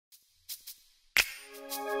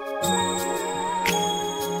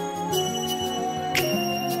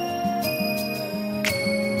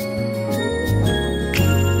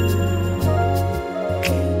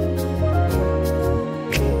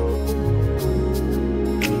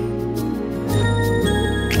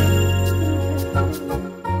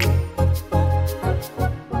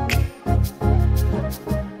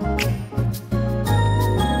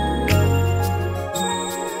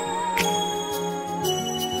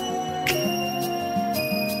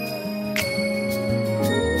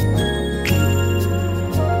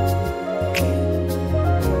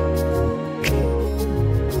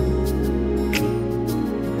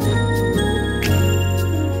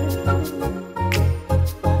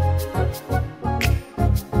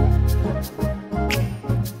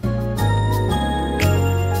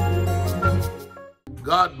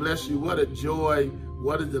bless you. What a joy,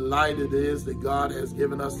 what a delight it is that God has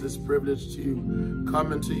given us this privilege to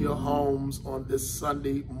come into your homes on this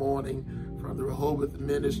Sunday morning from the Rehoboth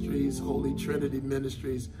Ministries, Holy Trinity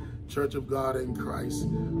Ministries, Church of God in Christ.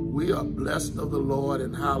 We are blessed of the Lord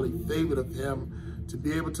and highly favored of him to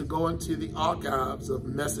be able to go into the archives of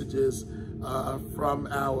messages from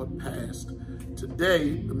our past.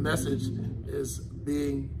 Today, the message is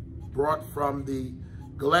being brought from the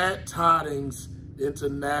Glad Tidings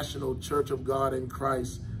International Church of God in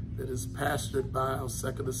Christ that is pastored by our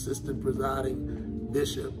second assistant presiding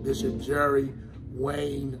bishop, Bishop Jerry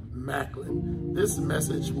Wayne McMillan. This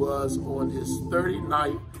message was on his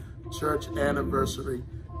 39th church anniversary,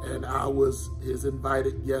 and I was his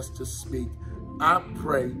invited guest to speak. I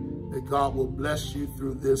pray that God will bless you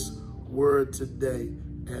through this word today,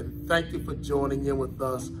 and thank you for joining in with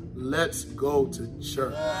us. Let's go to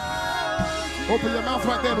church. Open your mouth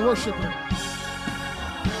right there and worship him.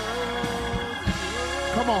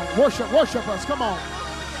 Come on, worship us, come on.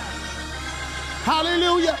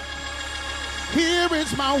 Hallelujah. Here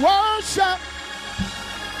is my worship.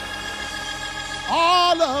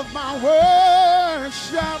 All of my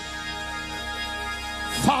worship.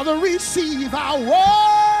 Father, receive our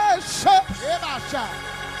worship.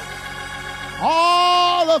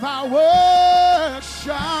 All of our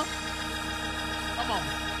worship. Come on.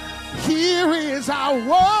 Here is our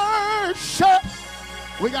worship.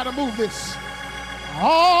 We got to move this.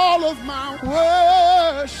 All of my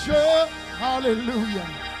worship. Hallelujah.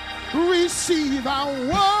 Receive our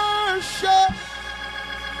worship.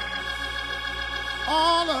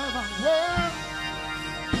 All of our worship.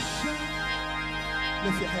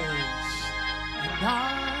 Lift your hands. And I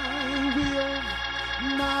will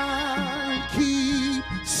not keep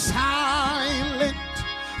silent,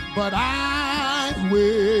 but I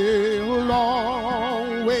will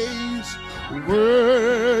always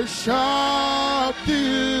worship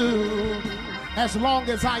you. As long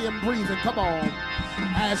as I am breathing, come on.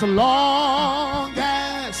 As long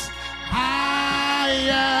as I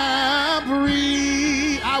am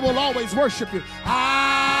breathing, I will always worship you.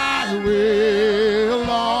 I will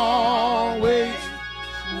always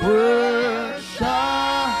worship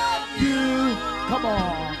you. Come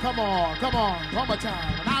on, come on, come on. One more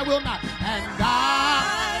time. And I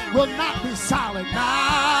will not be silent,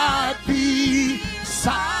 not be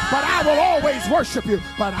silent. But I will always worship you.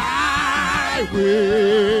 But I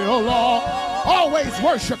will always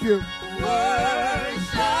worship you.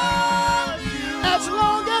 As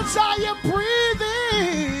long as I am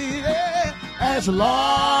breathing, as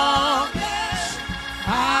long as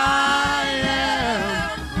I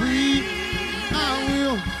am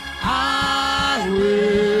breathing, I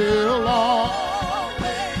will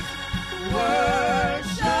always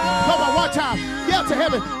worship. Come on, one time. Yell to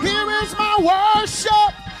heaven. Here is my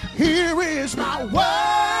worship. Here is my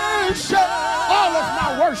worship. All of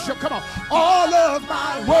my worship. Come on. All of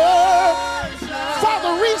my worship.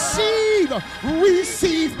 Father, receive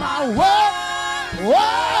my worship. Whoa,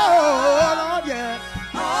 Lord, yeah.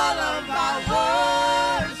 All of my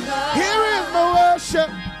worship. Here is my worship.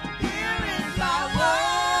 Here is my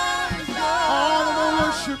worship. All of my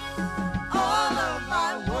worship. All of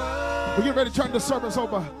my worship. We're getting ready to turn the service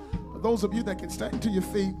over. For those of you that can stand to your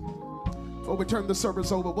feet, before we turn the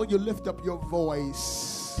service over, will you lift up your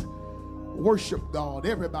voice? Worship God.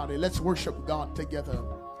 Everybody, let's worship God together.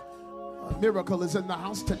 A miracle is in the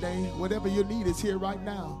house today. Whatever you need is here right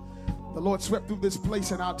now. The Lord swept through this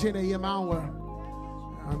place in our 10 a.m. hour.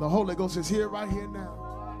 And the Holy Ghost is here right here now.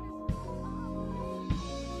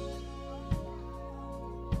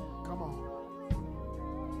 Come on.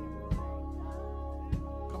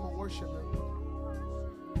 Come on, worship him.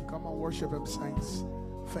 Come on, worship him, saints.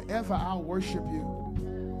 Forever I'll worship you.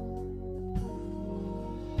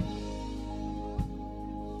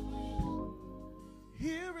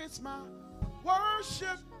 Here is my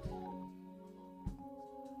worship.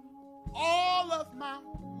 All of my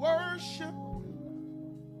worship.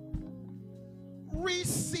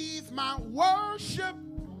 Receive my worship.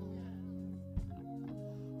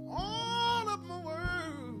 All of my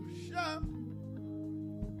worship.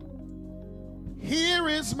 Here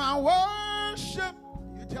is my worship.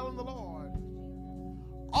 You're telling the Lord.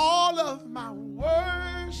 All of my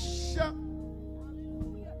worship.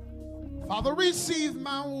 Father, receive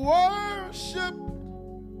my worship.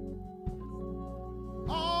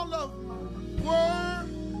 All of my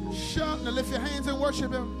worship. Now lift your hands and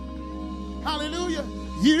worship him. Hallelujah.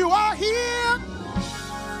 You are here.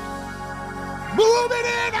 Moving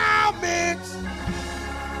in our midst.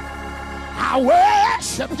 I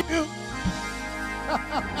worship you.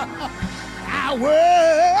 I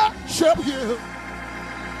worship you.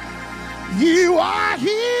 You are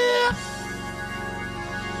here,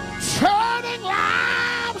 turning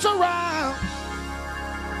lives around.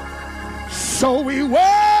 So we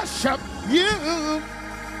worship you.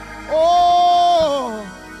 Oh,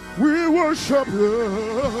 we worship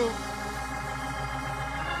you.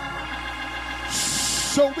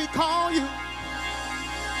 So we call you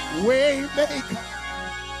Waymaker,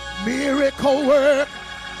 miracle work,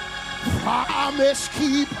 promise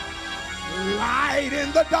keep, light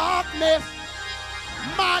in the darkness.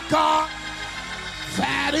 My God,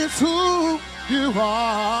 that is who you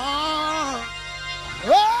are.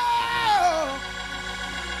 Oh,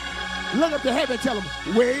 look up to heaven, tell them,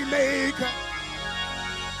 Waymaker,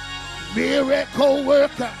 miracle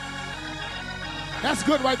worker. That's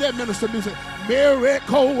good right there, minister music.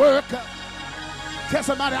 Miracle worker. Tell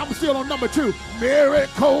somebody I'm still on number 2.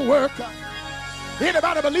 Miracle worker.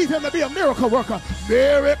 Anybody believe him to be a miracle worker?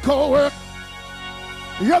 Miracle worker.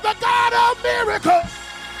 You're the God of miracles,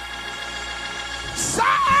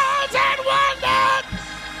 signs and wonders.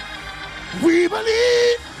 We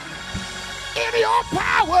believe in your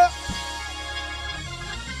power.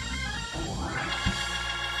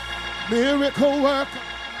 Miracle worker,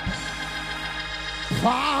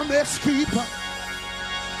 promise keeper,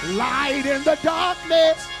 light in the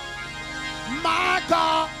darkness. My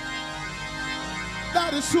God,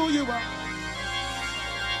 that is who you are.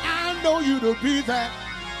 I know you to be that.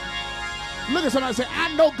 Look at somebody and say,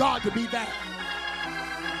 I know God to be that.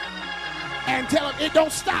 And tell him it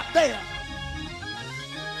don't stop there.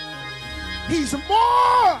 He's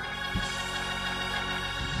more.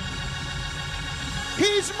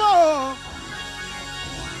 He's more.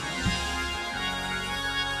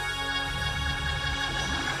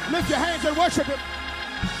 Lift your hands and worship him.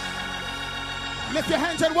 Lift your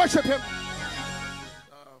hands and worship him.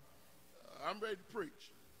 I'm ready to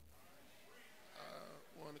preach. I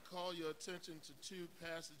want to call your attention to 2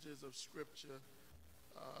 passages of Scripture.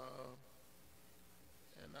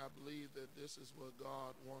 And I believe that this is what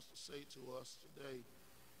God wants to say to us today.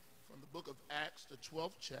 From the book of Acts, the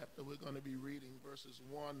 12th chapter, we're going to be reading verses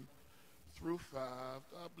 1 through 5.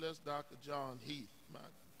 God bless Dr. John Heath, my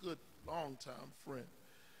good longtime friend,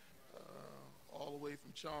 all the way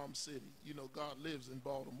from Charm City. You know, God lives in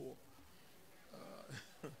Baltimore.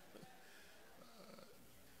 And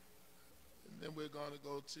then we're going to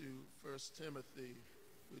go to 1 Timothy,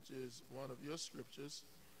 which is one of your scriptures,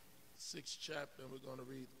 6th chapter, and we're going to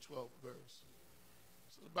read the 12th verse.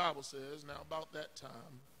 So the Bible says, now about that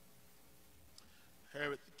time,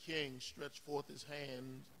 Herod the king stretched forth his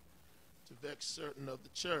hand to vex certain of the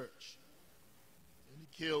church. And he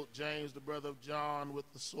killed James, the brother of John, with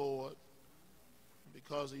the sword.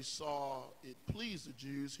 Because he saw it pleased the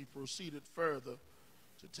Jews, he proceeded further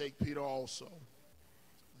to take Peter also.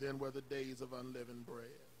 Then were the days of unleavened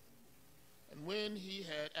bread. And when he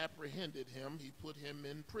had apprehended him, he put him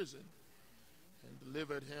in prison and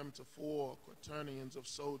delivered him to 4 quaternions of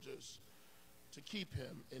soldiers to keep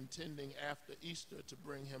him, intending after Easter to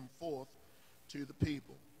bring him forth to the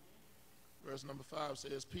people. Verse number 5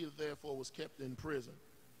 says, Peter therefore was kept in prison,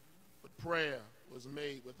 but prayer was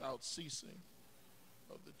made without ceasing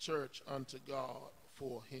of the church unto God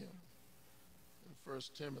for him. In 1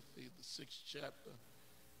 Timothy, the 6th chapter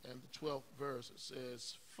and the 12th verse, it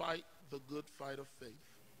says, fight the good fight of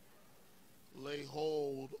faith. Lay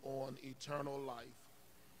hold on eternal life,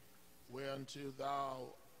 whereunto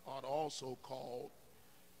thou art also called,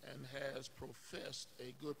 and has professed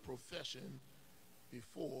a good profession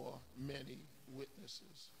before many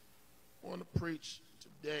witnesses. I want to preach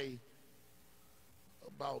today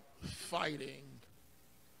about fighting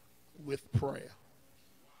with prayer.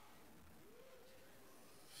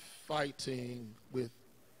 Fighting with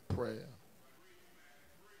prayer.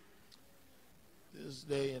 This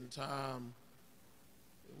day and time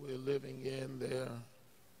we're living in, there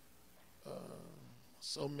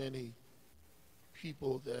so many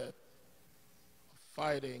people that are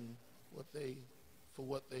fighting for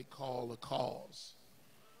what they call a cause.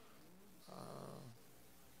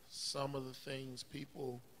 Some of the things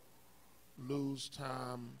people lose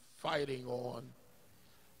time fighting on,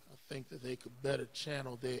 I think that they could better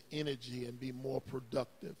channel their energy and be more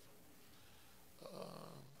productive.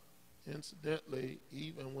 Incidentally,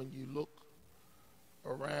 even when you look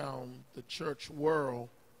around the church world,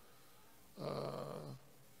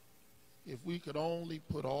 if we could only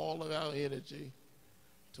put all of our energy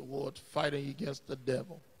towards fighting against the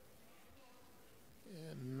devil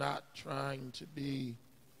and not trying to be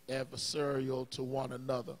adversarial to one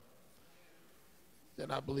another, then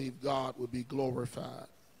I believe God would be glorified.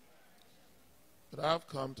 But I've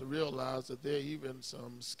come to realize that there are even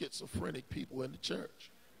some schizophrenic people in the church.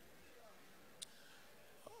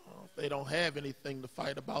 If they don't have anything to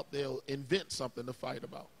fight about, they'll invent something to fight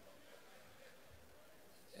about.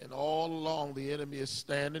 And all along, the enemy is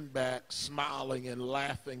standing back, smiling and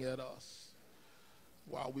laughing at us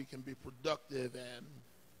while we can be productive and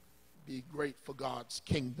be great for God's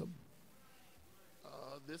kingdom.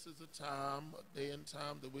 This is a time, a day and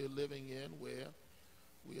time that we're living in where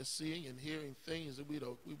we are seeing and hearing things that we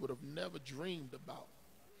would have never dreamed about.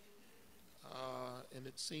 And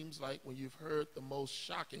it seems like when you've heard the most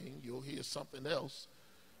shocking, you'll hear something else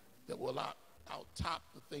that will out-top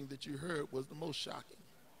the thing that you heard was the most shocking.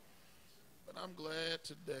 But I'm glad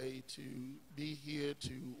today to be here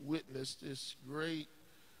to witness this great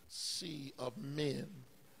sea of men,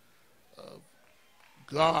 of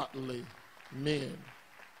godly men,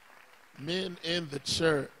 men in the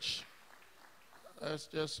church. That's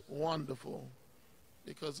just wonderful,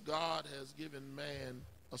 because God has given man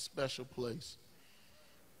a special place.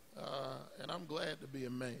 And I'm glad to be a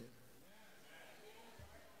man.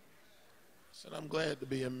 I said, I'm glad to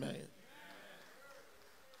be a man.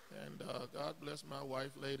 And God bless my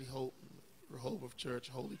wife, Lady Hope, Rehoboth Church,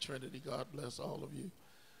 Holy Trinity. God bless all of you.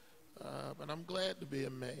 But I'm glad to be a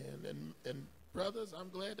man. And brothers, I'm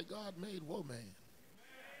glad that God made woman.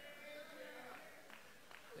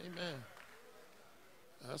 Amen.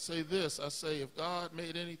 I say this, I say if God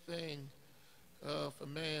made anything for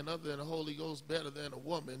man other than the Holy Ghost better than a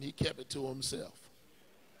woman, he kept it to himself.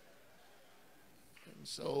 And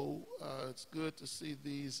so it's good to see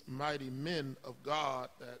these mighty men of God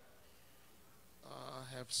that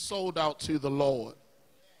have sold out to the Lord.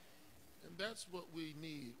 And that's what we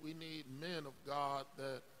need. We need men of God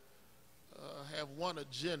that have one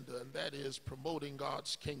agenda, and that is promoting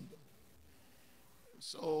God's kingdom.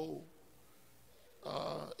 So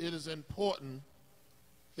it is important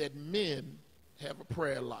that men have a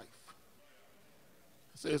prayer life.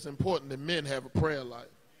 So it's important that men have a prayer life.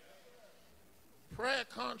 Prayer,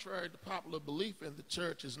 contrary to popular belief in the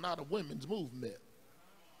church, is not a women's movement.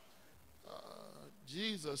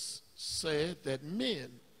 Jesus said that men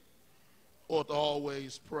ought to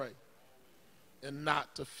always pray and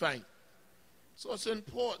not to faint. So it's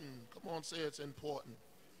important. Come on, say it's important.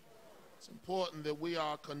 It's important that we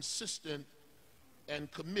are consistent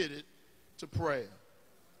and committed to prayer.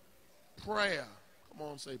 Prayer. Come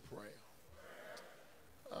on, say prayer.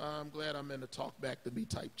 I'm glad I'm in a talk back to me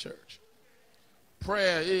type church.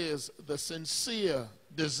 Prayer is the sincere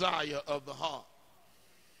desire of the heart.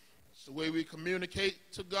 It's the way we communicate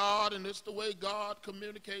to God, and it's the way God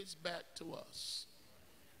communicates back to us.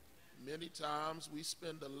 Many times we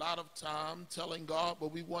spend a lot of time telling God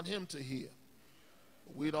what we want him to hear.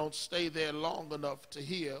 We don't stay there long enough to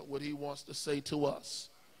hear what he wants to say to us.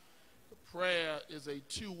 Prayer is a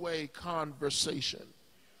two-way conversation.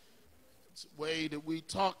 It's a way that we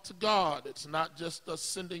talk to God. It's not just us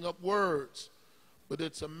sending up words, but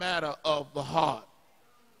it's a matter of the heart.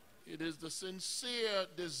 It is the sincere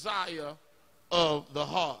desire of the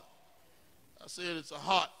heart. I said it's a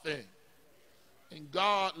heart thing. And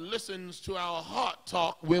God listens to our heart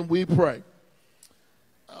talk when we pray.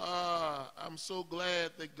 I'm so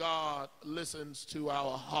glad that God listens to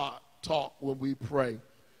our heart talk when we pray.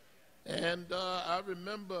 And I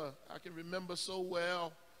can remember so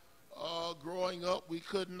well growing up, we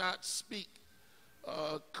could not speak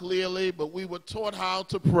clearly, but we were taught how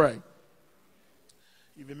to pray.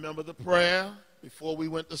 You remember the prayer before we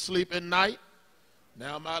went to sleep at night?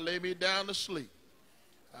 Now I lay me down to sleep.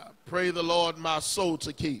 I pray the Lord my soul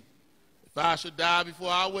to keep. If I should die before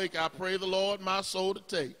I wake, I pray the Lord my soul to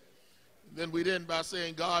take. And then we end by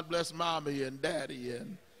saying, God bless mommy and daddy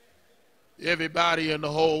and everybody in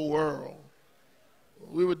the whole world.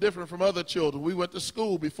 We were different from other children. We went to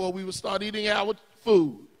school before we would start eating our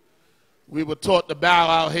food. We were taught to bow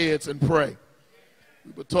our heads and pray.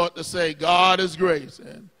 We were taught to say, God is grace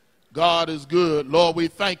and God is good. Lord, we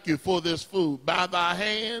thank you for this food. By thy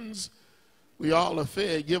hands, we all are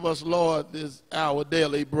fed. Give us, Lord, this our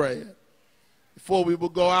daily bread. Before we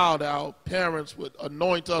would go out, our parents would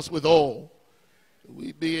anoint us with oil.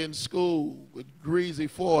 We'd be in school with greasy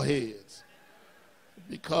foreheads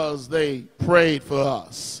because they prayed for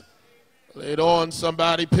us. Later on,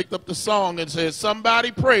 somebody picked up the song and said,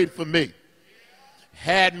 somebody prayed for me.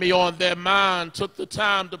 Had me on their mind, took the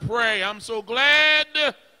time to pray. I'm so glad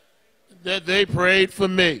that they prayed for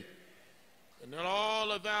me. And then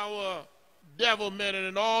all of our devilment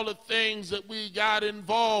and all the things that we got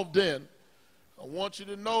involved in, I want you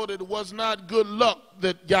to know that it was not good luck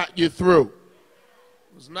that got you through.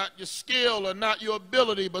 It was not your skill or not your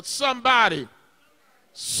ability, but somebody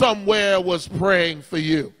somewhere was praying for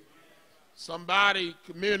you. Somebody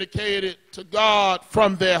communicated to God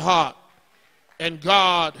from their heart. and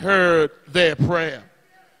God heard their prayer.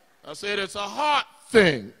 I said it's a heart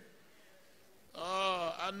thing.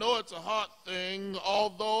 I know it's a heart thing,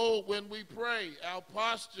 although when we pray, our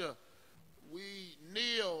posture, we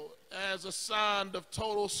kneel as a sign of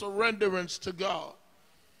total surrenderance to God.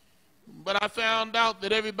 But I found out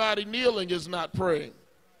that everybody kneeling is not praying.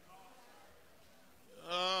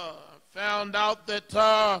 I found out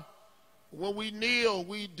that when we kneel,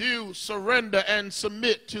 we do surrender and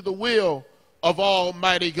submit to the will of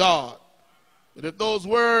Almighty God. But if those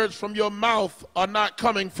words from your mouth are not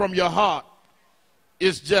coming from your heart,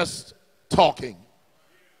 it's just talking.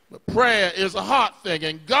 But prayer is a heart thing,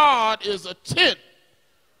 and God is attentive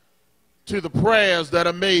to the prayers that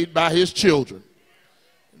are made by his children.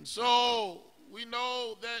 And so we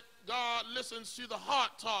know that God listens to the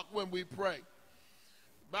heart talk when we pray.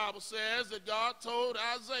 The Bible says that God told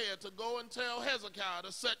Isaiah to go and tell Hezekiah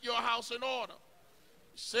to set your house in order.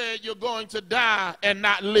 He said you're going to die and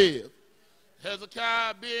not live.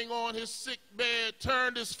 Hezekiah, being on his sick bed,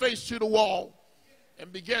 turned his face to the wall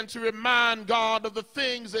and began to remind God of the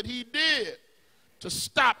things that he did to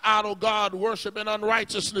stop idol God worship and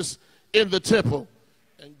unrighteousness in the temple.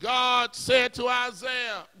 And God said to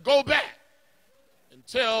Isaiah, go back and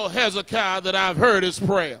tell Hezekiah that I've heard his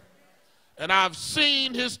prayer and I've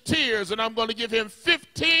seen his tears, and I'm going to give him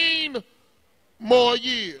 15 more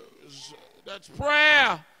years. That's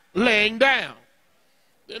prayer laying down.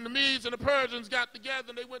 Then the Medes and the Persians got together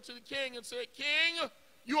and they went to the king and said, King,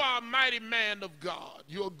 you are a mighty man of God.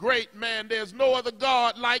 You're a great man. There's no other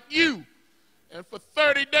God like you. And for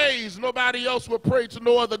 30 days, nobody else will pray to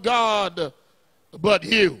no other God but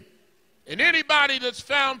you. And anybody that's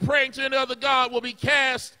found praying to any other God will be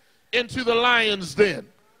cast into the lion's den.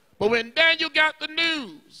 But when Daniel got the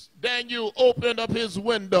news, Daniel opened up his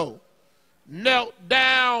window, knelt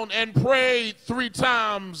down, and prayed 3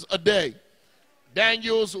 times a day.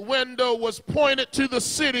 Daniel's window was pointed to the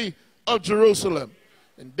city of Jerusalem.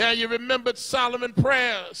 And Daniel remembered Solomon's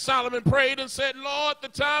prayer. Solomon prayed and said, Lord, the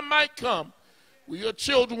time might come where your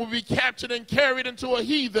children will be captured and carried into a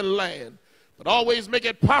heathen land. But always make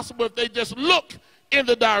it possible if they just look in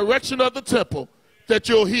the direction of the temple that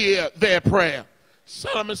you'll hear their prayer.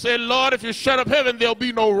 Solomon said, Lord, if you shut up heaven, there'll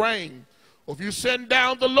be no rain. Or if you send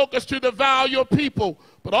down the locusts to devour your people,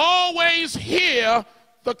 but always hear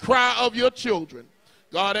the cry of your children.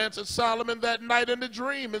 God answered Solomon that night in a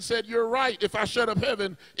dream and said, you're right. If I shut up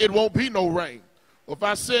heaven, it won't be no rain. Or if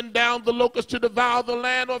I send down the locusts to devour the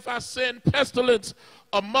land, or if I send pestilence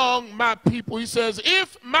among my people. He says,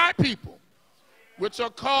 if my people, which are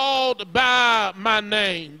called by my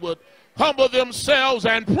name, would humble themselves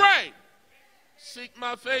and pray, seek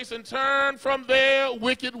my face and turn from their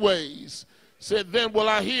wicked ways, said, then will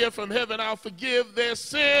I hear from heaven, I'll forgive their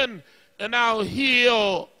sin, and I'll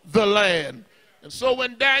heal the land. And so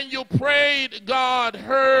when Daniel prayed, God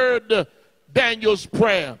heard Daniel's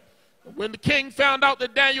prayer. When the king found out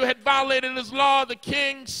that Daniel had violated his law, the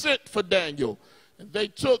king sent for Daniel. And they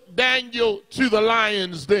took Daniel to the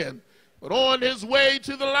lion's den. But on his way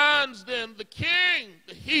to the lion's den, the king,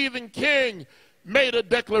 the heathen king, made a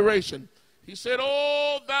declaration. He said,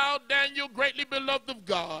 O thou Daniel, greatly beloved of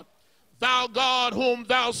God, thou God whom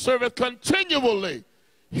thou servest continually,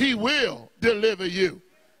 he will deliver you.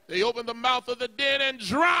 They opened the mouth of the den and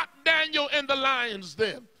dropped Daniel in the lion's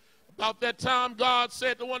den. About that time, God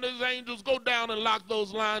said to one of his angels, go down and lock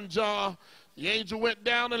those lion jaws. The angel went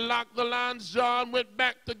down and locked the lion's jaw and went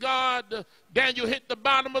back to God. Daniel hit the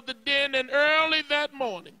bottom of the den, and early that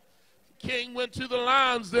morning, the king went to the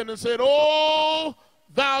lion's den and said, O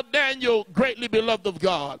thou Daniel, greatly beloved of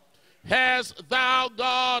God, has thou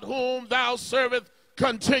God whom thou servest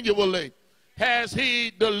continually, has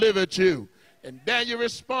he delivered you? And Daniel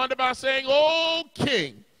responded by saying, O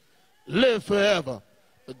king, live forever.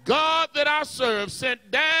 The God that I serve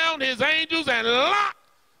sent down his angels and locked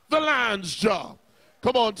the lion's jaw.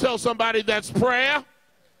 Come on, tell somebody that's prayer.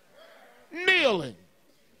 Kneeling.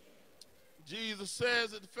 Jesus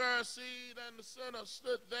says that the Pharisee and the sinner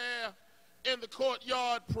stood there in the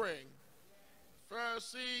courtyard praying. The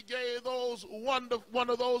Pharisee gave one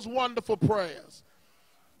of those wonderful prayers.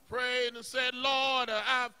 Prayed and said, Lord,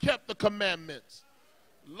 I've kept the commandments.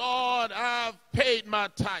 Lord, I've paid my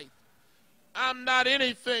tithe. I'm not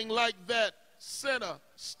anything like that sinner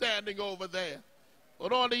standing over there.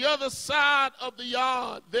 But on the other side of the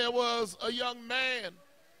yard, there was a young man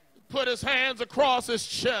who put his hands across his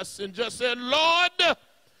chest and just said, Lord,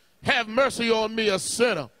 have mercy on me, a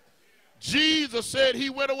sinner. Jesus said he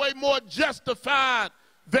went away more justified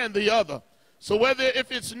than the other. So whether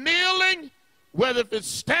if it's kneeling, whether if it's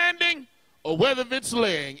standing, or whether if it's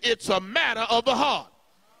laying, it's a matter of the heart.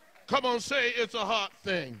 Come on, say it's a hard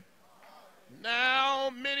thing. Now,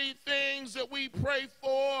 many things that we pray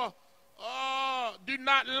for do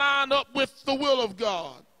not line up with the will of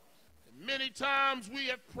God. Many times we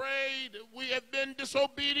have prayed, we have been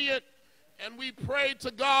disobedient, and we pray to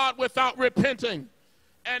God without repenting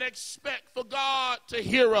and expect for God to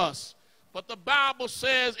hear us. But the Bible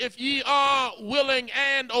says, if ye are willing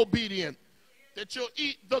and obedient, that you'll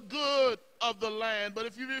eat the good of the land. But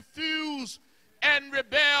if you refuse and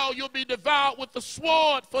rebel, you'll be devoured with the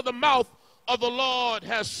sword, for the mouth of the Lord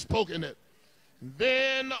has spoken it.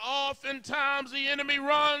 Then oftentimes the enemy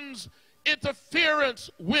runs interference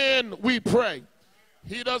when we pray.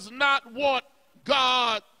 He does not want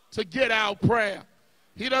God to get our prayer.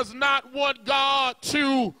 He does not want God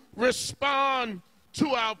to respond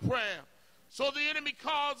to our prayer. So the enemy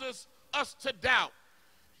causes us to doubt.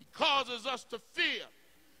 He causes us to fear.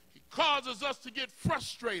 He causes us to get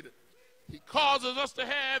frustrated. He causes us to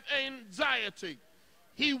have anxiety.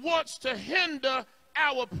 He wants to hinder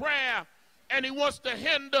our prayer, and he wants to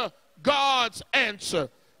hinder God's answer.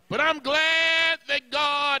 But I'm glad that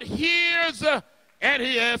God hears and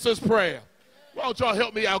he answers prayer. Why don't y'all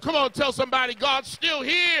help me out? Come on, tell somebody God still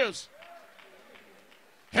hears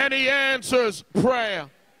and he answers prayer.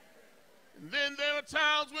 And then there are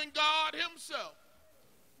times when God himself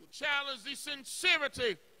will challenge the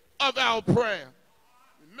sincerity of our prayer.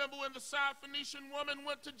 Remember when the Syrophoenician woman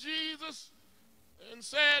went to Jesus and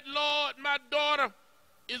said, Lord, my daughter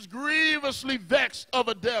is grievously vexed of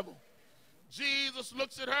a devil. Jesus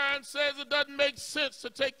looks at her and says it doesn't make sense to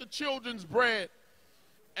take the children's bread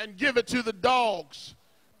and give it to the dogs.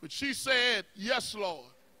 But she said, yes, Lord.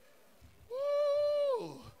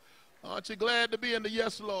 Woo! Aren't you glad to be in the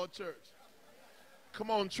yes, Lord church?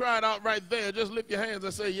 Come on, try it out right there. Just lift your hands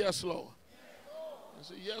and say, yes, Lord. And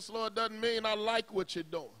say, yes, Lord doesn't mean I like what you're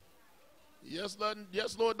doing. Yes,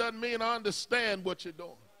 Lord doesn't mean I understand what you're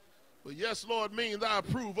doing. But yes, Lord means I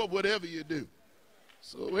approve of whatever you do.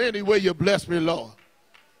 So anyway you bless me, Lord,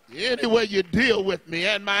 any way you deal with me,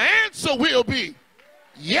 and my answer will be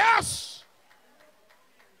yes.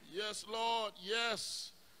 Yes, Lord,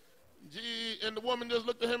 yes. And the woman just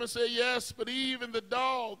looked at him and said, yes, but even the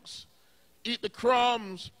dogs eat the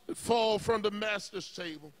crumbs that fall from the master's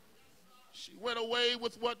table. She went away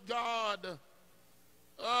with what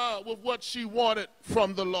with what she wanted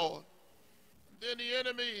from the Lord. Then the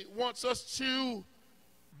enemy wants us to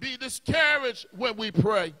be discouraged when we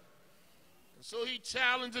pray. And so he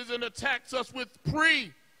challenges and attacks us with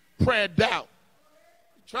pre-prayer doubt.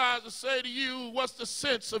 He tries to say to you, what's the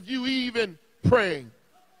sense of you even praying?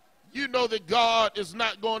 You know that God is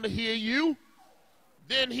not going to hear you.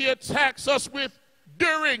 Then he attacks us with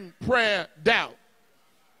during prayer doubt.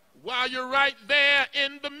 While you're right there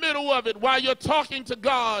in the middle of it, while you're talking to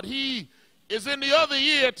God, he is in the other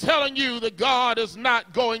ear telling you that God is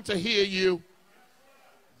not going to hear you.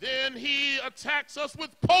 Then he attacks us with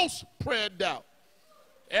post-prayer doubt.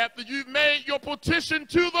 After you've made your petition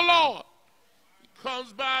to the Lord, he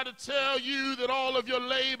comes by to tell you that all of your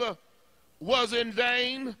labor was in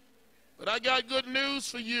vain. But I got good news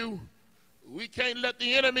for you. We can't let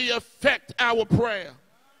the enemy affect our prayer.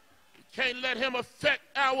 We can't let him affect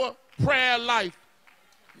our prayer life.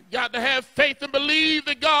 You've got to have faith and believe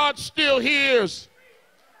that God still hears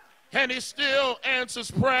and he still answers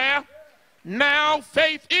prayer. Now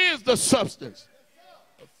faith is the substance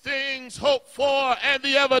of things hoped for and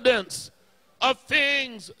the evidence of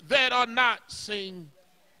things that are not seen.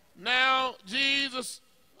 Now Jesus,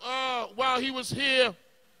 while he was here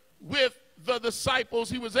with the disciples,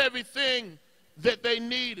 he was everything that they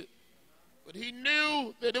needed. But he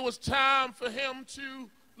knew that it was time for him to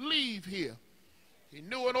leave here. He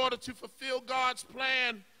knew in order to fulfill God's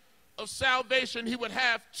plan of salvation, he would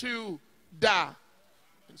have to die.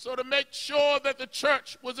 And so to make sure that the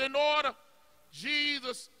church was in order,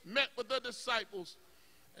 Jesus met with the disciples.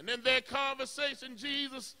 And in their conversation,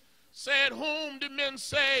 Jesus said, whom do men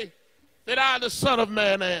say that I, the Son of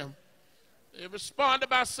Man, am? They responded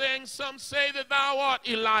by saying, some say that thou art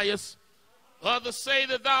Elias, others say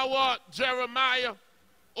that thou art Jeremiah,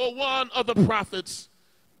 or one of the prophets.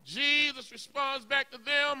 Jesus responds back to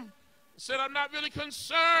them and said, I'm not really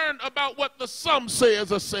concerned about what the some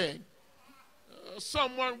sayers are saying.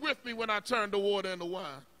 Some weren't with me when I turned the water into wine.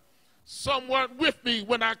 Some weren't with me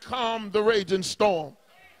when I calmed the raging storm.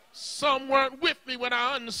 Some weren't with me when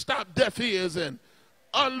I unstopped deaf ears and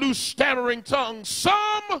unloosed stammering tongues.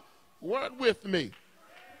 Some weren't with me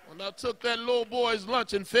when I took that little boy's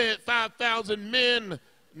lunch and fed 5,000 men,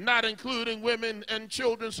 not including women and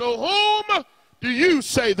children. So whom do you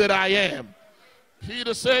say that I am?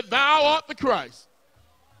 Peter said, thou art the Christ,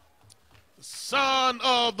 the Son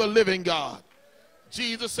of the living God.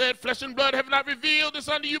 Jesus said, flesh and blood have not revealed this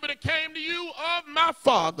unto you, but it came to you of my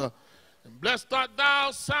Father. And blessed art thou,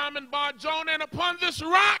 Simon Bar-Jonah, and upon this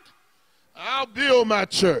rock I'll build my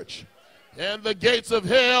church, and the gates of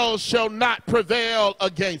hell shall not prevail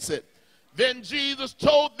against it. Then Jesus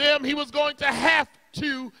told them he was going to have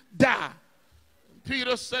to die. And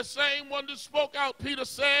Peter said, same one that spoke out, Peter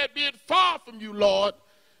said, be it far from you, Lord.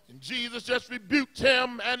 And Jesus just rebuked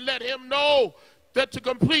him and let him know that to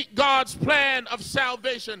complete God's plan of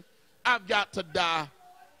salvation, I've got to die.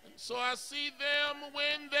 And so I see them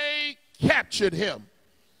when they captured him,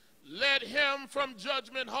 led him from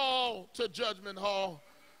judgment hall to judgment hall.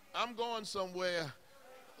 I'm going somewhere.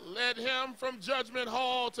 Led him from judgment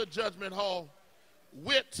hall to judgment hall.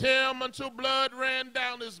 Whipped him until blood ran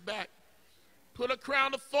down his back. Put a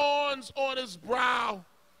crown of thorns on his brow.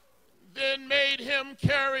 Then made him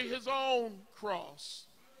carry his own cross.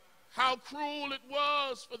 How cruel it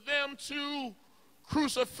was for them to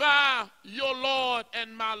crucify your Lord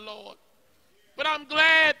and my Lord. But I'm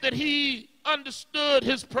glad that he understood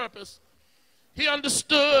his purpose. He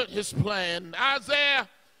understood his plan. Isaiah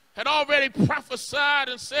had already prophesied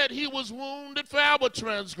and said he was wounded for our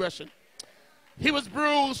transgression. He was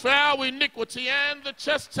bruised for our iniquity, and the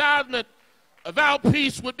chastisement of our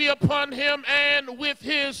peace would be upon him, and with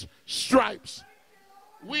his stripes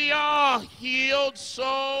we are healed.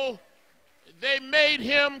 So they made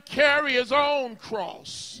him carry his own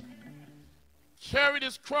cross. Carried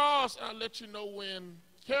his cross, I'll let you know when.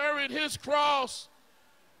 Carried his cross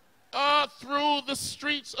through the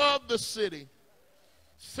streets of the city.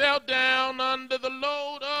 Fell down under the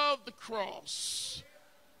load of the cross.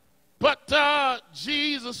 But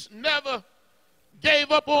Jesus never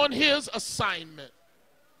gave up on his assignment.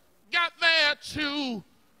 Got there to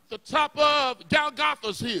the top of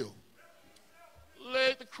Golgotha's hill.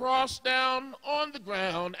 Laid the cross down on the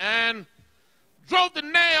ground and drove the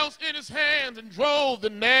nails in his hands and drove the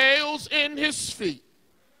nails in his feet.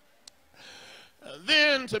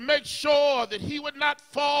 Then, to make sure that he would not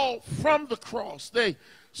fall from the cross, they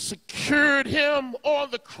secured him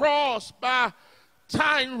on the cross by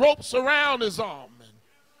tying ropes around his arm. And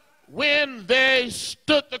when they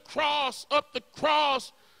stood the cross up, the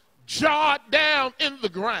cross jarred down in the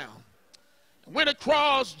ground. And when the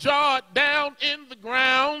cross jarred down in the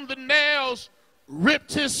ground, the nails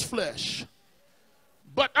ripped his flesh.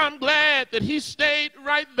 But I'm glad that he stayed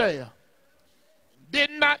right there.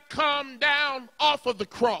 Did not come down off of the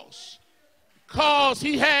cross, because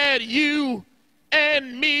he had you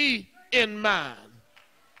and me in mind.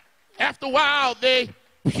 After a while, they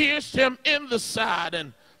pierced him in the side,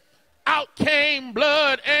 and out came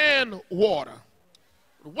blood and water.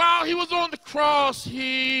 While he was on the cross,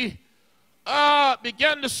 he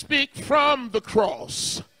began to speak from the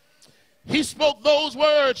cross. He spoke those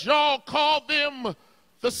words. Y'all call them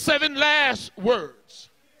the 7 last words.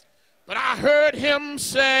 But I heard him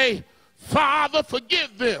say, Father,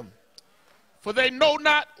 forgive them, for they know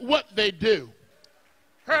not what they do.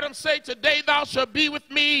 Heard him say, today thou shalt be with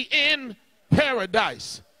me in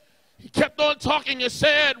paradise. He kept on talking and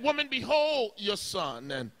said, woman, behold your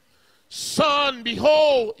son, and son,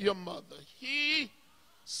 behold your mother. He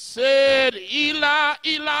said, Eli,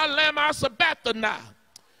 Eli, lama sabachthani.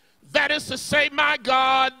 That is to say, my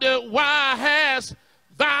God, why hast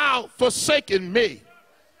thou forsaken me?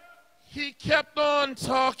 He kept on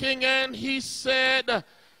talking and he said,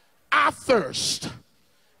 I thirst.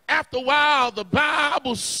 After a while, the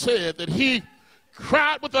Bible said that he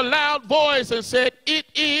cried with a loud voice and said, it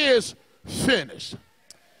is finished.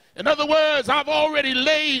 In other words, I've already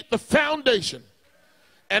laid the foundation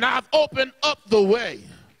and I've opened up the way.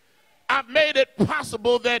 I've made it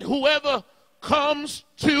possible that whoever comes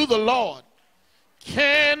to the Lord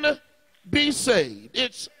can be saved.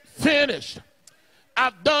 It's finished.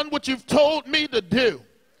 I've done what you've told me to do.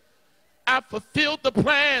 I've fulfilled the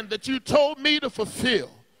plan that you told me to fulfill.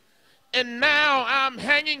 And now I'm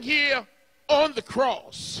hanging here on the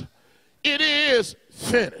cross. It is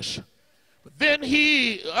finished. But then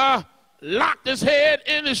he locked his head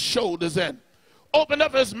in his shoulders and opened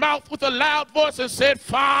up his mouth with a loud voice and said,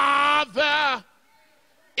 Father,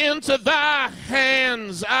 into thy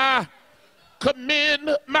hands I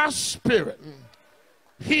commend my spirit.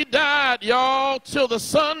 He died, y'all, till the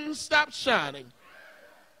sun stopped shining.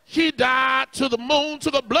 He died till the moon,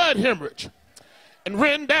 to the blood hemorrhage, and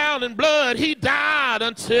ran down in blood. He died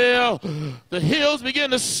until the hills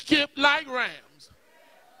began to skip like rams.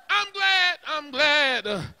 I'm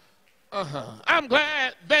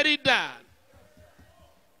glad that he died.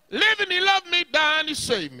 Living, he loved me. Dying, he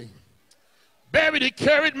saved me. Buried, he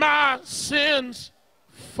carried my sins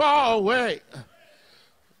far away.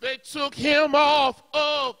 They took him off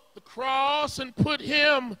of the cross and put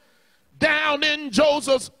him down in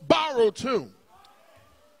Joseph's borrowed tomb.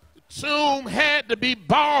 The tomb had to be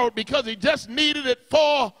borrowed because he just needed it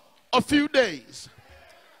for a few days.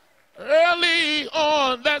 Early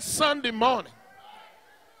on that Sunday morning,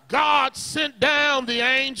 God sent down the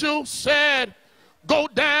angel, said, go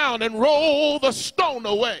down and roll the stone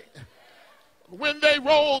away. When they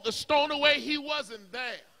rolled the stone away, he wasn't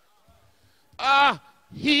there.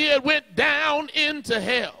 He had went down into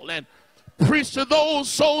hell and preached to those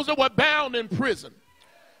souls that were bound in prison.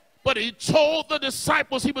 But he told the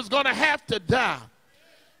disciples he was going to have to die.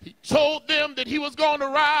 He told them that he was going to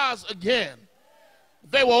rise again.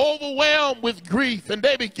 They were overwhelmed with grief and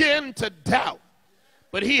they began to doubt.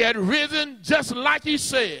 But he had risen just like he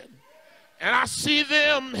said. And I see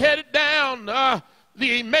them headed down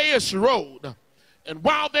the Emmaus Road. And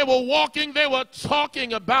while they were walking, they were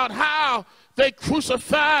talking about how they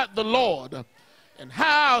crucified the Lord and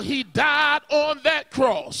how he died on that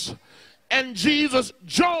cross. And Jesus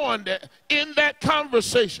joined in that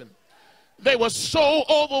conversation. They were so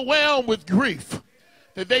overwhelmed with grief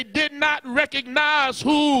that they did not recognize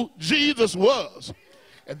who Jesus was.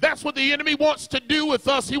 And that's what the enemy wants to do with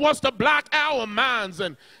us. He wants to block our minds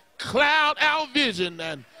and cloud our vision,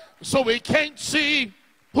 and so we can't see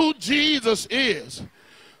who Jesus is.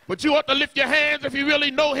 But you ought to lift your hands if you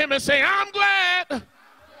really know him and say, I'm glad,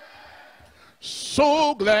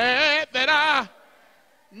 so glad that I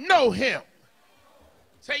know him.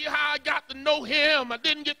 Tell you how I got to know him. I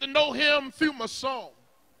didn't get to know him through my song.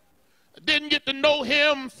 I didn't get to know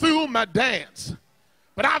him through my dance.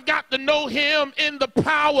 But I've got to know him in the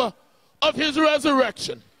power of his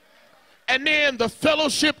resurrection and in the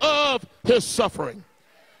fellowship of his suffering.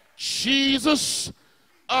 Jesus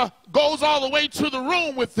goes all the way to the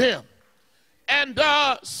room with them and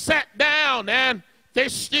sat down, and they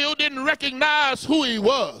still didn't recognize who he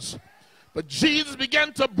was. But Jesus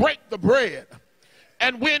began to break the bread.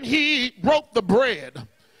 And when he broke the bread,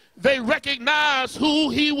 they recognized who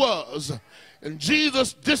he was. And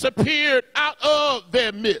Jesus disappeared out of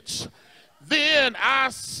their midst. Then I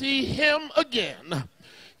see him again.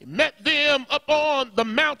 He met them up on the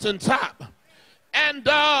mountaintop. And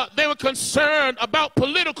they were concerned about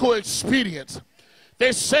political expedience.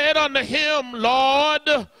 They said unto him, Lord,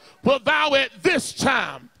 wilt thou at this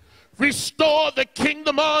time restore the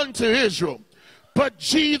kingdom unto Israel? But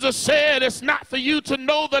Jesus said, it's not for you to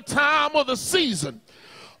know the time or the season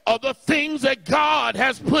of the things that God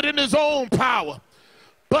has put in his own power.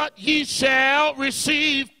 But ye shall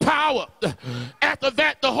receive power. After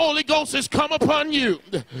that, the Holy Ghost is come upon you,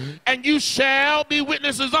 and you shall be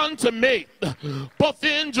witnesses unto me, both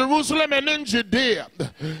in Jerusalem and in Judea,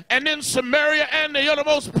 and in Samaria and the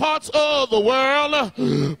uttermost parts of the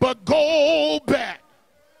world. But go back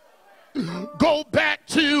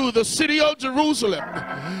to the city of Jerusalem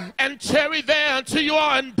and tarry there until you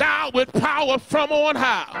are endowed with power from on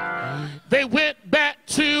high. They went back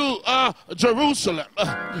to Jerusalem.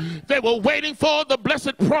 They were waiting for the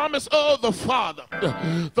blessed promise of the Father.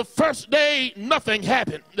 The first day, nothing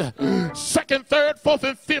happened. Second, third, fourth,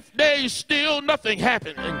 and fifth day, still nothing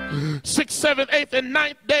happened. Sixth, seventh, eighth, and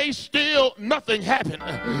ninth day, still nothing happened.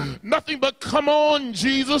 Nothing but come on,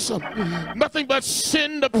 Jesus. Nothing but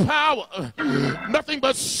send the power. Nothing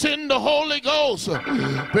but send the Holy Ghost.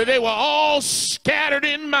 But they were all scattered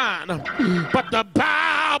in mind. But the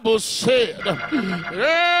Bible said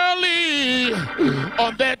early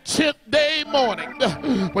on that 10th day morning,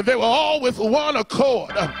 when they were all with one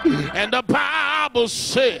accord, and the Bible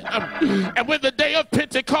said, and when the day of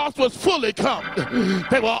Pentecost was fully come,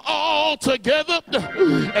 they were all together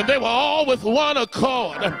and they were all with one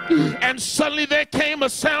accord. And suddenly there came a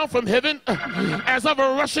sound from heaven as of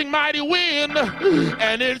a rushing mighty wind,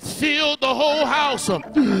 and it filled the whole house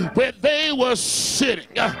where they were sitting.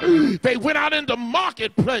 They went out into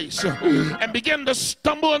marketplace and began to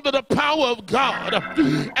stumble under the power of God.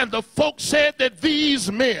 And the folks said that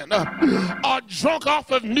these men are drunk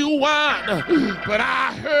off of new wine. But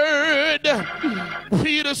I heard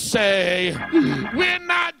Peter say, we're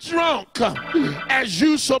not drunk as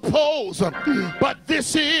you suppose, but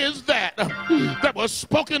this is that was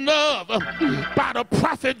spoken of by the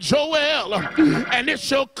prophet Joel. And it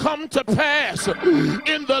shall come to pass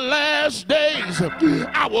in the last days,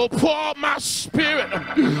 I will pour out my spirit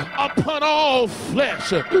upon all flesh.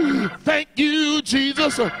 Thank you,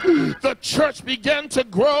 Jesus. The church began to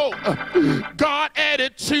grow. God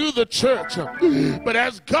added to the church. But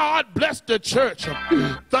as God blessed the church,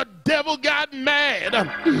 the devil got mad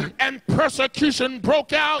and persecution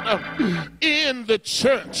broke out in the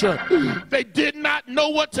church. They did not know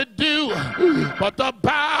what to do, but the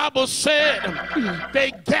Bible said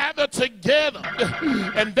they gathered together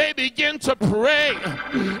and they began to pray.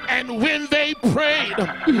 And when they prayed,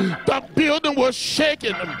 the building was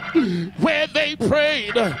shaken where they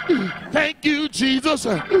prayed. Thank you, Jesus.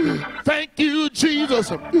 Thank you, Jesus.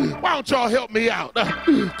 Why don't y'all help me out?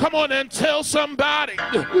 Come on and tell somebody,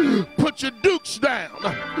 put your dukes down.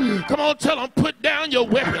 Come on, tell them, put down your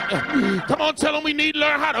weapon. Come on, tell them we need to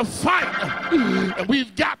learn how to fight. And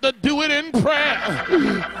we've got to do it in prayer.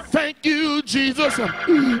 Thank you, Jesus.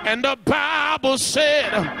 And the Bible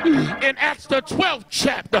said in Acts the 12th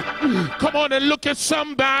chapter, come on and look at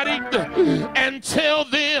somebody and tell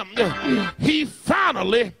them he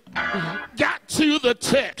finally got to the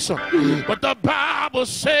text. But the Bible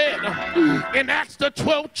said in Acts the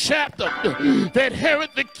 12th chapter that Herod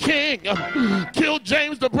the king killed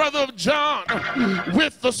James the brother of John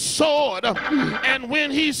with the sword. And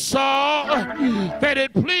when he saw that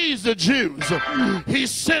it pleased the Jews, he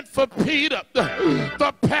sent for Peter,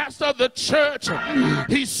 the pastor of the church.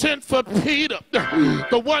 He sent for Peter,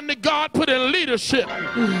 the one that God put in leadership.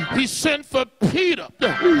 He sent for Peter,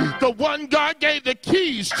 the one God gave the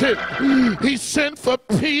keys to. He sent for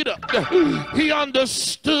Peter. He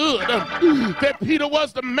understood that Peter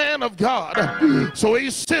was the man of God. So he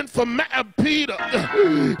sent for Peter.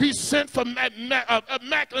 He sent for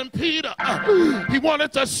Macklin Peter. He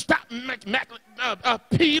wanted to stop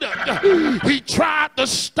Peter. He tried to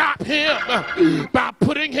stop him by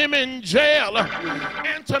putting him in jail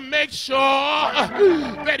and to make sure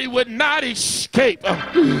that he would not escape.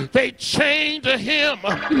 They chained him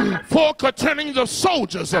 4 quaternions of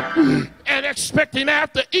soldiers and expecting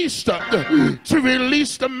after Easter to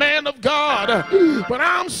release the man of God. But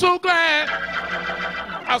I'm so glad,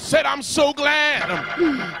 I said I'm so glad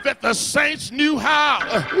that the saints knew how.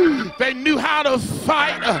 They knew how to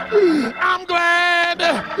fight. I'm glad,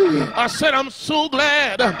 I said I'm so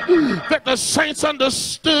glad that the saints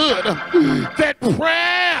understood that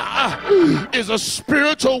prayer is a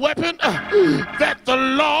spiritual weapon that the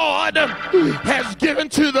Lord has given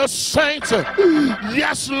to the saints.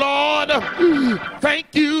 Yes, Lord.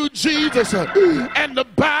 Thank you, Jesus. And the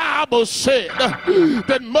Bible said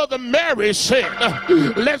that Mother Mary said,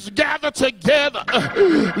 let's gather together.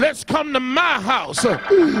 Let's come to my house.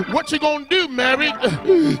 What you gonna do, Mary?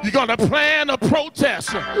 You're gonna plan a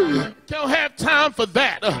protest. Don't have time for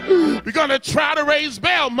that. We're gonna try to raise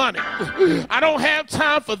bail money. I don't have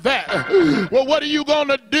time for that. Well, what are you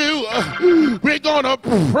gonna do? We're gonna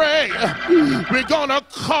pray. We're gonna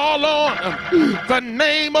call on the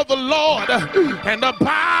name of the Lord. And the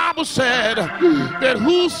Bible said that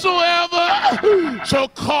whosoever shall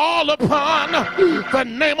call upon the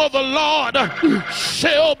name of the Lord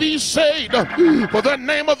shall be saved. For the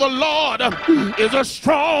name of the Lord is a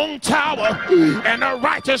strong tower, and the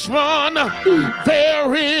righteous run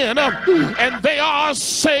therein, and they are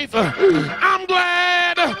safe. I'm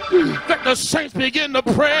glad that the saints begin to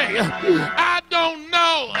pray. I don't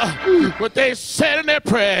know what they said in their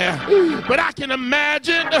prayer, but I can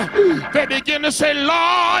imagine they begin to say,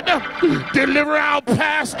 Lord, deliver our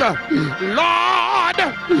pastor. Lord,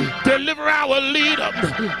 deliver our leader.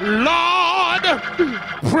 Lord,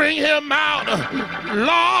 bring him out.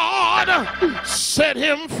 Lord, set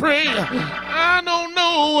him free. I don't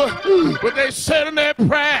know what they said in their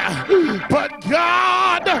prayer, but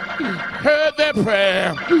God heard their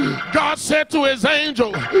prayer. God said to his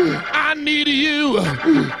angel, I need you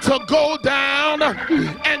to go down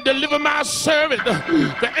and deliver my servant.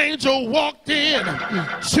 The angel walked in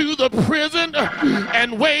to the prison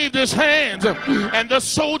and waved his hands, and the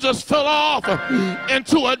soldiers fell off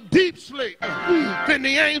into a deep sleep. Then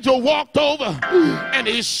the angel walked over and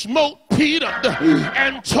he smote Peter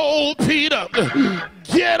and told Peter,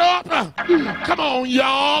 get up. Come on,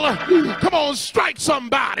 y'all. Come on, strike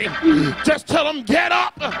somebody. Just tell them, get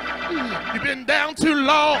up. You've been down too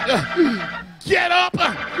long. Get up.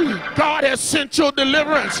 God has sent your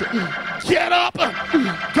deliverance. Get up.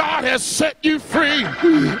 God has set you free.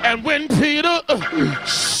 And when Peter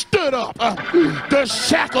stood up, the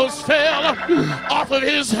shackles fell off of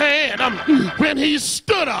his hand. When he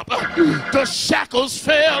stood up, the shackles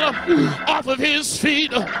fell off of his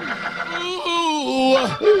feet. Ooh,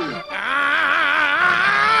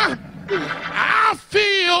 I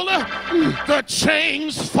feel the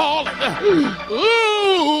chains falling.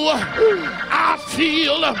 Ooh, I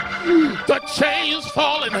feel the chains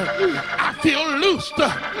falling. I feel loosed.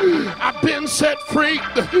 I've been set free.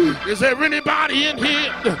 Is there anybody in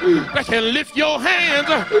here that can lift your hands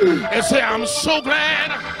and say, I'm so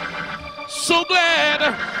glad so glad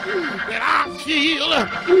that I feel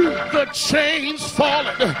the chains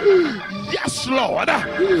falling. Yes, Lord,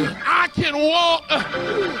 I can walk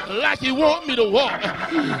like you want me to walk.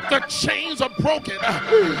 The chains are broken.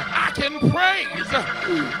 I can praise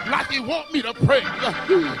like you want me to praise.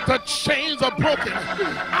 The chains are broken.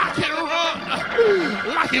 I can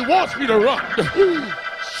run like he wants me to run.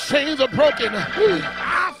 Chains are broken.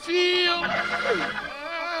 I feel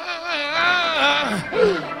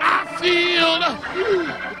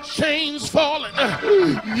the chains falling.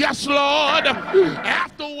 Yes, Lord.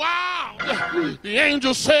 After a while, the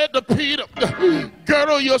angel said to Peter,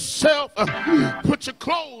 girdle yourself, put your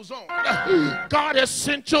clothes on. God has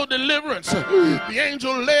sent your deliverance. The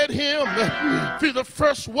angel led him through the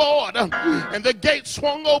first ward, and the gate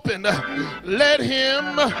swung open. Led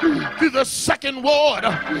him through the second ward,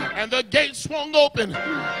 and the gate swung open.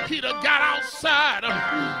 Peter got outside.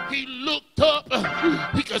 He looked up.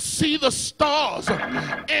 He could see the stars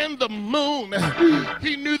and the moon.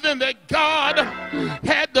 He knew then that God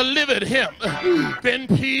had delivered him. Then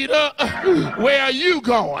Peter, where are you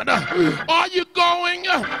going? Are you going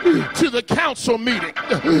to the council meeting?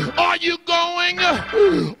 Are you going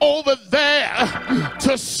over there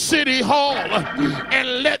to City Hall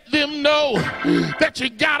and let them know that you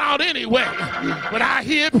got out anyway? But I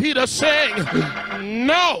hear Peter saying,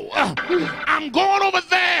 no, I'm going over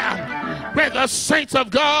there where the saints of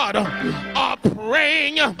God are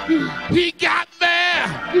praying. He got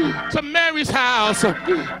there to Mary's house,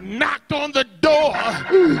 knocked on the door.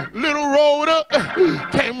 Little Rhoda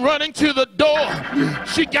came running to the door.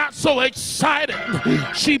 She got so excited,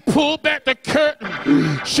 she pulled back the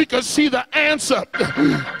curtain. She could see the answer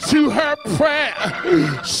to her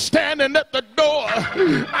prayer standing at the door.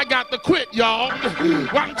 I got to quit, y'all.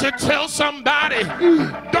 Why don't you tell somebody,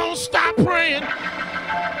 don't stop praying.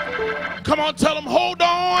 Come on, tell them, hold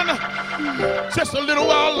on just a little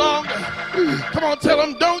while longer. Come on, tell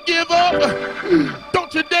them, don't give up.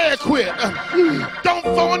 Don't you dare quit. Don't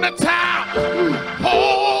throw in the towel.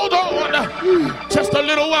 Hold on just a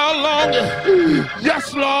little while longer.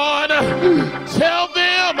 Yes, Lord. Tell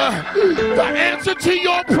them the answer to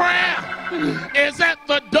your prayer is at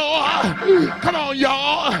the door. Come on,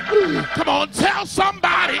 y'all. Come on, tell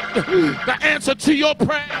somebody the answer to your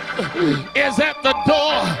prayer is at the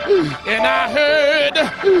door. And I heard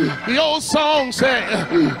the old song say,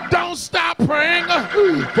 don't stop praying,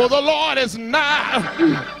 for the Lord is nigh.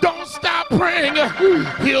 Don't stop praying,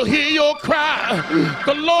 he'll hear your cry.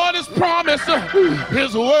 The Lord has promised,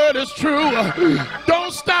 his word is true.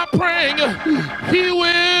 Don't stop praying, he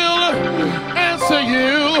will answer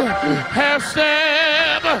you. Have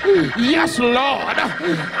said, yes, Lord.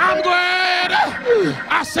 I'm glad.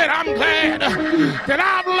 I said I'm glad that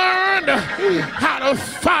I've learned how to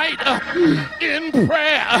fight in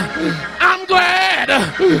prayer. I'm glad.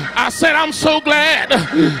 I said I'm so glad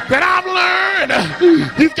that I've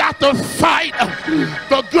learned you've got to fight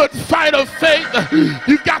the good fight of faith.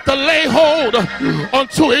 You've got to lay hold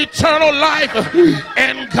onto eternal life.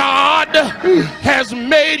 And God has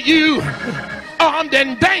made you armed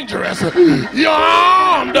and dangerous. You're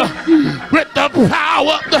armed with the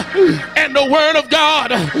power and the word of God.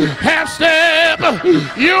 Half step.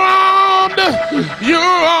 You're armed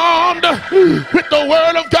with the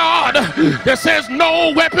word of God that says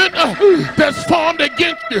no weapon that's formed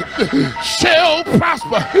against you shall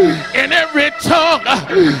prosper, and every tongue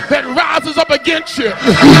that rises up against you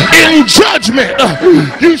in judgment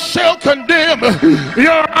you shall condemn.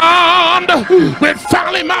 You're armed with,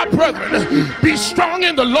 finally, my brethren, be strong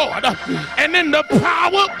in the Lord and in the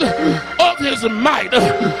power of his might.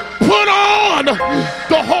 Put on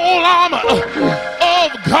the whole armor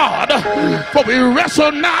of God, for we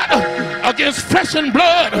wrestle not against flesh and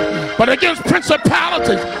blood, but against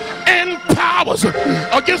principalities and powers,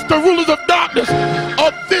 against the rulers of darkness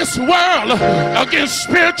of this world, against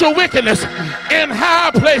spiritual wickedness in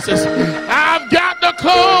high places. I've got the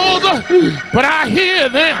clothes, but I hear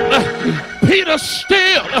them. Peter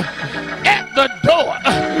still at the door,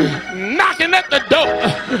 knocking at the door.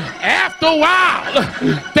 After a while,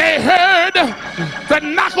 they heard the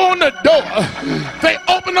knock on the door. They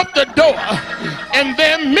opened up the door, and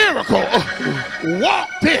their miracle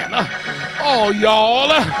walked in. Oh, y'all.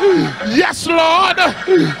 Yes, Lord.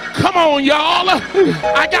 Come on, y'all.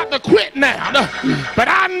 I got to quit now, but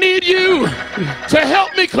I need you to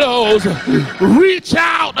help me close. Reach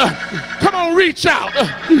out. Come on, reach out.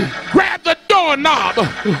 Grab the doorknob.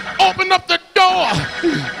 Open up the door.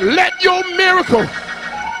 Let your miracle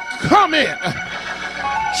come in.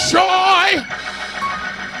 Joy,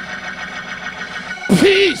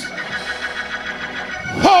 peace,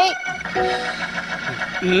 hope,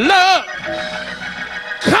 Love,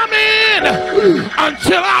 come in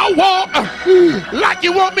until I walk like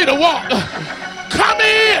you want me to walk. Come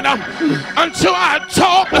in until I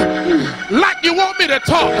talk like you want me to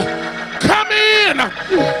talk. Come in,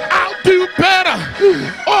 I'll do better.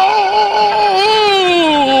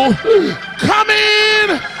 Oh, come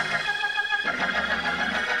in.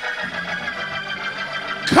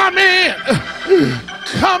 Come in.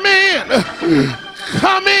 Come in.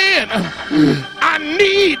 Come in. I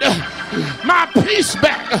need my peace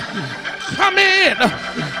back. Come in.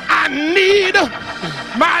 I need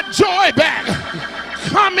my joy back.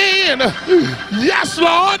 Come in. Yes,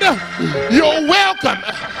 Lord, you're welcome.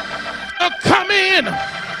 Come in.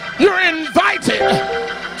 You're invited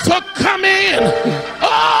to come in.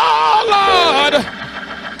 Oh, Lord,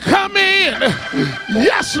 come in.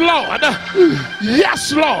 Yes, Lord.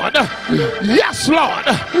 Yes, Lord. Yes, Lord.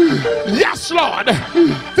 Yes, Lord.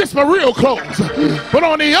 This is my real clothes. But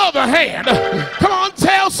on the other hand, come on,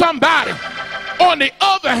 tell somebody. On the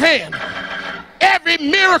other hand, every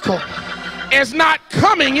miracle is not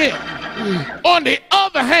coming in. On the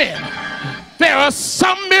other hand, there are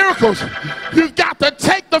some miracles you've got to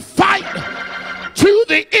take the fight to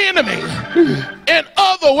the enemy. In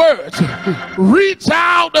other words, reach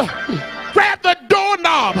out, grab the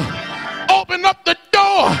doorknob, open up the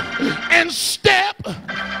door, and step.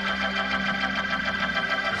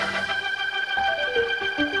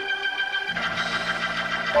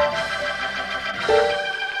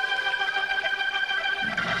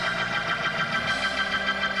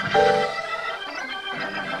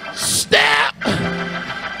 Step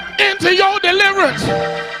into your deliverance.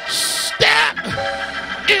 Step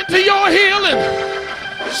into your healing.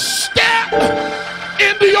 Step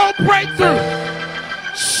into your breakthrough.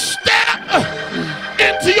 Step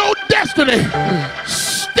into your destiny.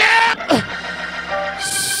 Step.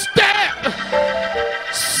 Step.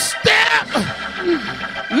 Step.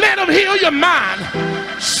 Let him heal your mind.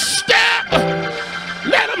 Step.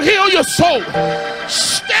 Let him heal your soul.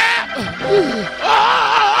 Step.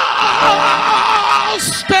 Oh,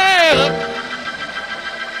 step.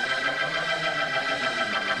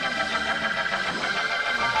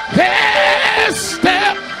 Hey,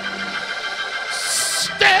 step.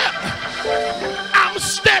 Step. I'm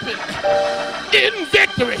stepping in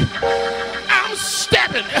victory. I'm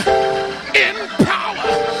stepping in power.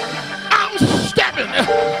 I'm stepping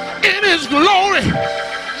in his glory.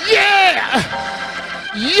 Yeah.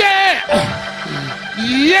 Yeah.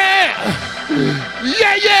 Yeah.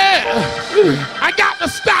 Yeah, yeah. I got to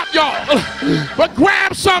stop y'all. But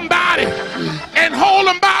grab somebody and hold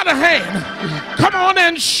them by the hand. Come on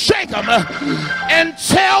and shake them and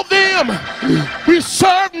tell them we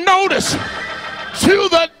serve notice to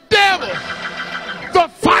the devil. The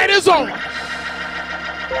fight is on.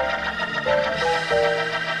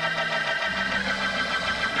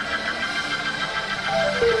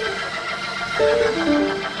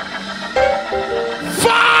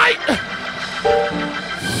 Fight!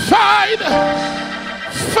 Fight!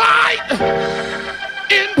 Fight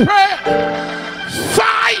in prayer.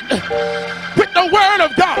 Fight with the word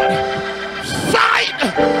of God. Fight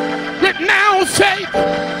with now faith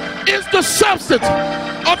is the substance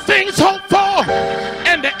of things hoped for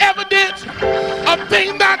and the evidence of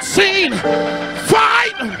things not seen.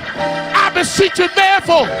 Fight! I beseech you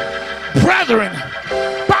therefore, brethren,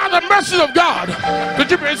 by the mercy of God, that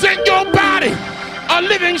you present your body a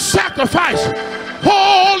living sacrifice,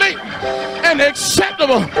 holy and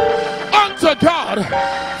acceptable unto God.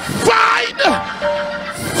 Fight,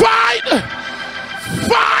 fight,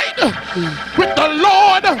 fight with the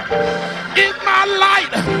Lord is my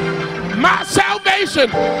light, my salvation.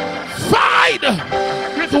 Fight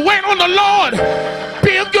with wait on the Lord.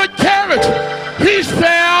 Be of good courage. He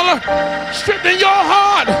shall strengthen your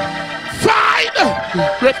heart. Fight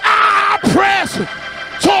with I press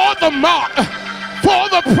toward the mark for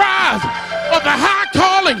the prize of the high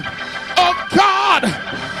calling of God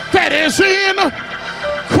that is in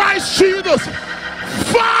Christ Jesus.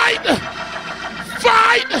 Fight,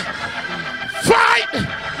 fight, fight.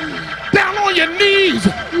 Down on your knees,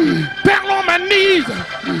 down on my knees.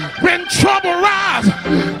 When trouble rise,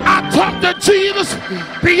 I talk to Jesus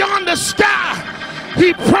beyond the sky.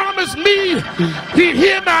 He promised me he'd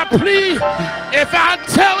hear my plea. If I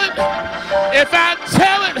tell it, if I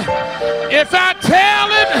tell it, if I tell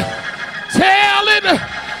it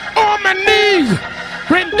on my knees.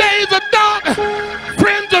 When days are dark,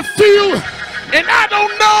 friends are few, and I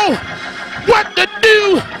don't know what to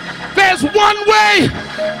do. There's one way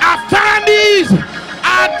I find ease.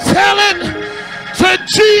 I tell it to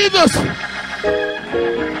Jesus.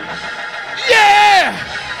 Yeah.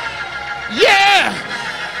 Yeah.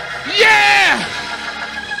 Yeah.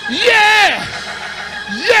 Yeah.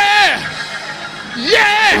 Yeah.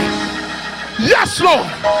 Yeah. Yes, Lord.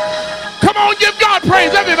 Come on, give God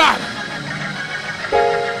praise, everybody.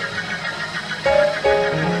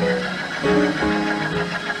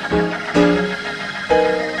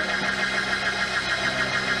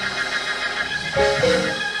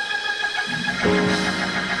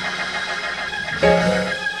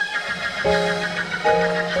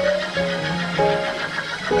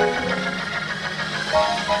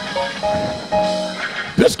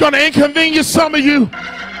 This is going to inconvenience some of you,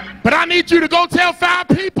 but I need you to go tell 5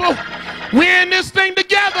 people we're in this thing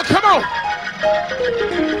together. Come on.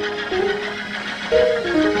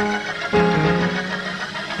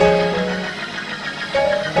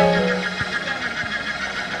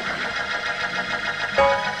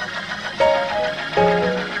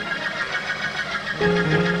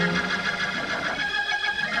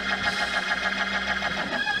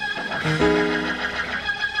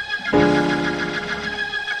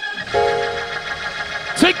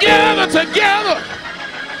 Together, together.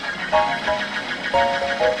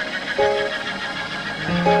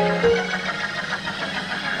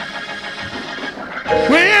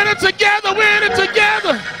 We're in it together, we're in it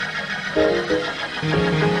together.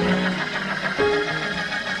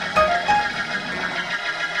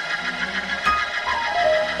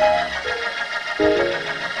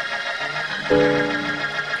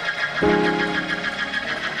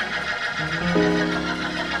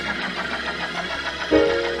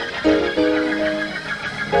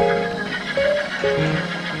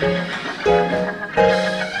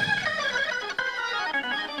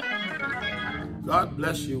 God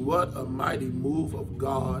bless you. What a mighty move of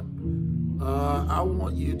God. I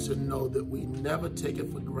want you to know that we never take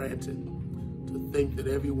it for granted to think that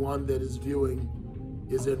everyone that is viewing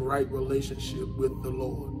is in right relationship with the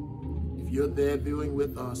Lord. If you're there viewing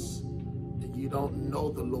with us and you don't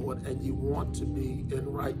know the Lord and you want to be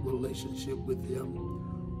in right relationship with Him,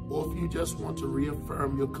 or if you just want to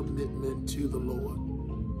reaffirm your commitment to the Lord,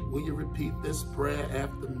 will you repeat this prayer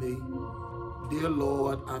after me? Dear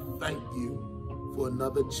Lord, I thank you for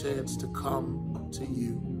another chance to come to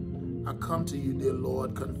you. I come to you, dear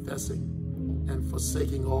Lord, confessing and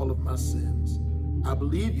forsaking all of my sins. I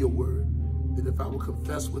believe your word, that if I will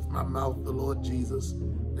confess with my mouth the Lord Jesus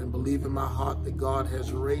and believe in my heart that God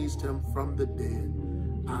has raised him from the dead,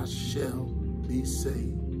 I shall be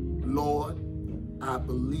saved. Lord, I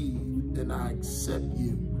believe and I accept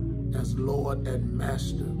you as Lord and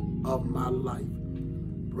Master of my life.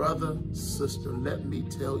 Brother, sister, let me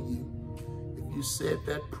tell you, if you said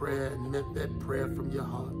that prayer and meant that prayer from your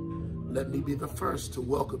heart, let me be the first to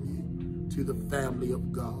welcome you to the family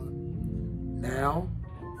of God. Now,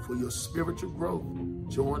 for your spiritual growth,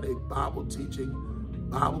 join a Bible-teaching,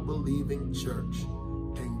 Bible-believing church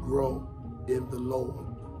and grow in the Lord.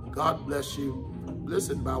 God bless you.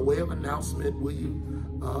 Listen, by way of announcement, will you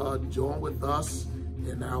join with us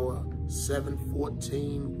in our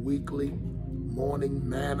 7:14 weekly morning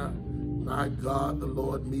manna? My God, the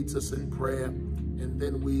Lord meets us in prayer, and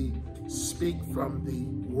then we speak from the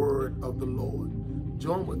word of the Lord.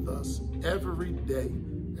 Join with us every day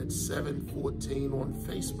at 7:14 on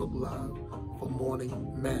Facebook Live for morning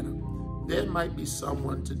manna. There might be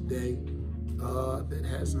someone today that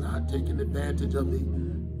has not taken advantage of the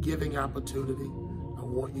giving opportunity. I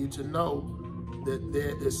want you to know that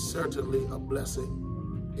there is certainly a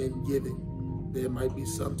blessing in giving. There might be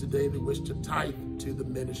some today that wish to tithe to the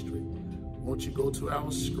ministry. Won't you go to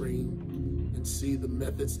our screen and see the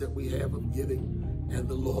methods that we have of giving, and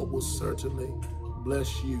the Lord will certainly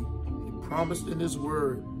bless you. He promised in his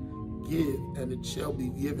word, give and it shall be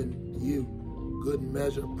given you. Good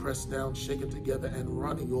measure, pressed down, shaken together, and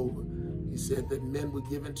running over. He said that men would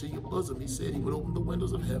give into your bosom. He said he would open the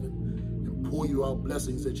windows of heaven and pour you out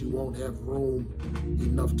blessings that you won't have room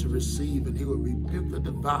enough to receive, and he will rebuke the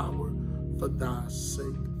devourer for thy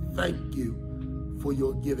sake. Thank you for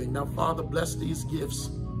your giving. Now, Father, bless these gifts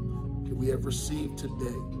that we have received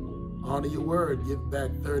today. Honor your word. Give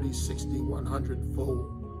back 30, 60,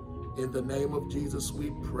 100-fold. In the name of Jesus,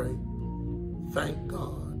 we pray. Thank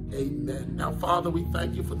God. Amen. Now, Father, we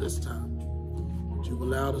thank you for this time that you've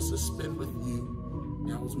allowed us to spend with you.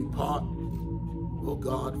 Now, as we part, oh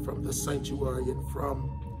God, from the sanctuary and from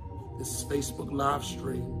this Facebook live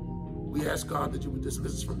stream, we ask, God, that you would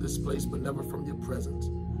dismiss us from this place, but never from your presence.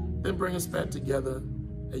 Then bring us back together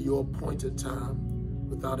at your appointed time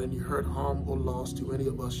without any hurt, harm, or loss to any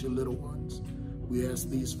of us, your little ones. We ask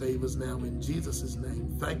these favors now in Jesus'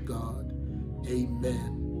 name. Thank God.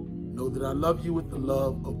 Amen. Know that I love you with the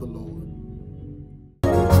love of the Lord.